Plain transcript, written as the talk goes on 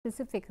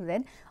Specific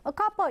then, a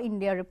Kappa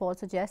India report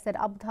suggests that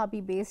Abu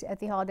Dhabi-based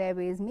Etihad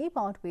Airways may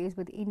part ways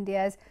with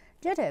India's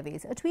Jet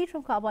Airways. A tweet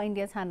from Kappa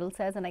India's handle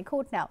says, and I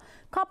quote now,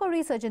 Kappa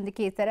research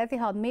indicates that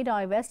Etihad may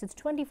divest its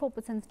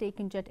 24%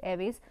 stake in Jet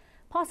Airways,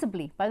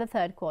 possibly by the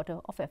third quarter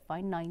of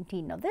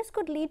FY19. Now, this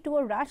could lead to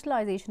a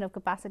rationalization of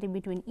capacity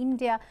between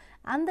India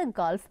and the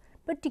Gulf,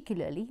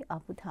 particularly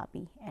Abu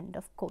Dhabi, end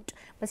of quote.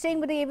 But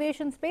staying with the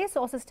aviation space,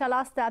 sources tell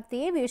us that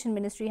the Aviation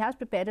Ministry has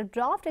prepared a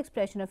draft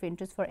expression of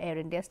interest for Air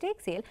India stake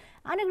sale,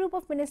 and a group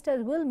of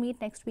ministers will meet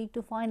next week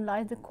to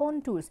finalise the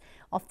contours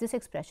of this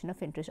expression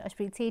of interest.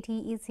 Ashpreet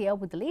Sethi is here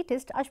with the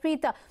latest.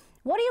 Ashpreet,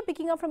 what are you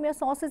picking up from your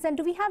sources, and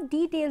do we have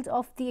details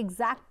of the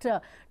exact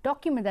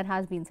document that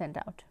has been sent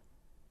out?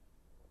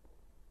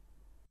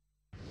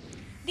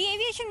 The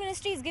Aviation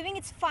Ministry is giving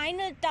its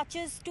final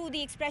touches to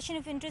the expression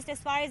of interest as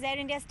far as Air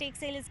India stake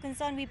sale is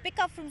concerned. We pick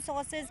up from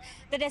sources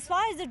that as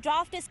far as the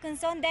draft is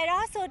concerned, there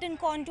are certain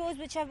contours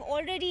which have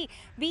already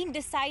been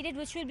decided,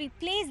 which will be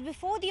placed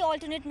before the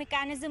alternate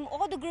mechanism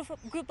or the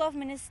group of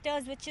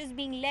ministers, which is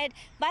being led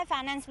by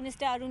Finance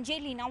Minister Arun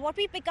Jaitley. Now, what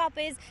we pick up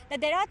is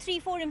that there are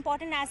 3-4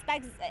 important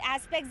aspects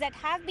that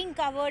have been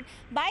covered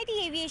by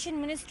the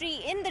Aviation Ministry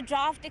in the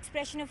draft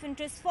expression of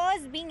interest.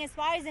 First being, as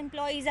far as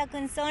employees are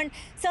concerned,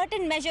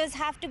 certain measures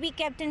have to be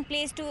kept in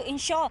place to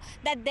ensure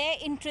that their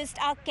interests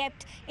are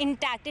kept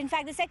intact. In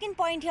fact, the second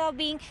point here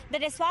being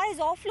that as far as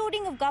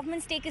offloading of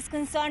government stake is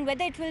concerned,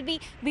 whether it will be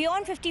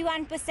beyond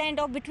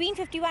 51% or between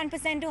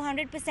 51% to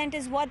 100%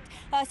 is what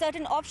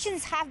certain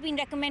options have been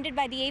recommended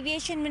by the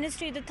Aviation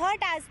Ministry. The third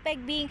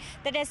aspect being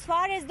that as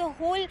far as the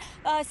whole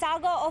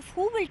saga of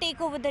who will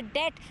take over the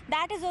debt,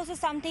 that is also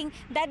something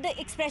that the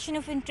expression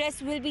of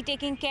interest will be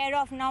taken care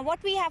of. Now,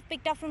 what we have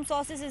picked up from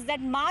sources is that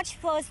March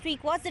 1st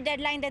week was the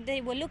deadline that they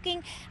were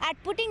looking at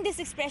putting this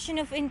expression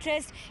of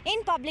interest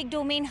in public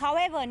domain.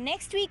 However,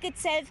 next week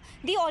itself,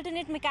 the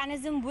alternate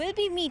mechanism will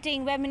be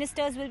meeting where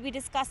ministers will be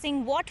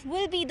discussing what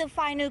will be the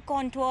final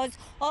contours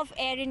of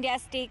Air India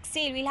stake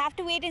sale. We'll have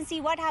to wait and see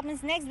what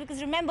happens next,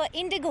 because remember,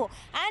 Indigo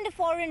and a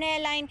foreign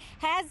airline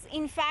has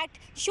in fact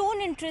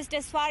shown interest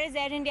as far as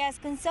Air India is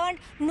concerned.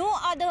 No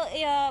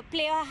other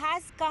player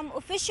has come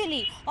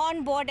officially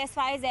on board as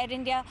far as Air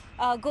India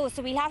goes.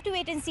 So we'll have to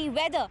wait and see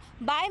whether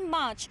by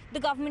March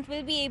the government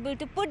will be able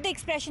to put the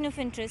expression of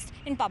interest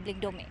in public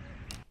domain.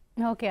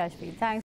 Okay, Ashpreet, thanks.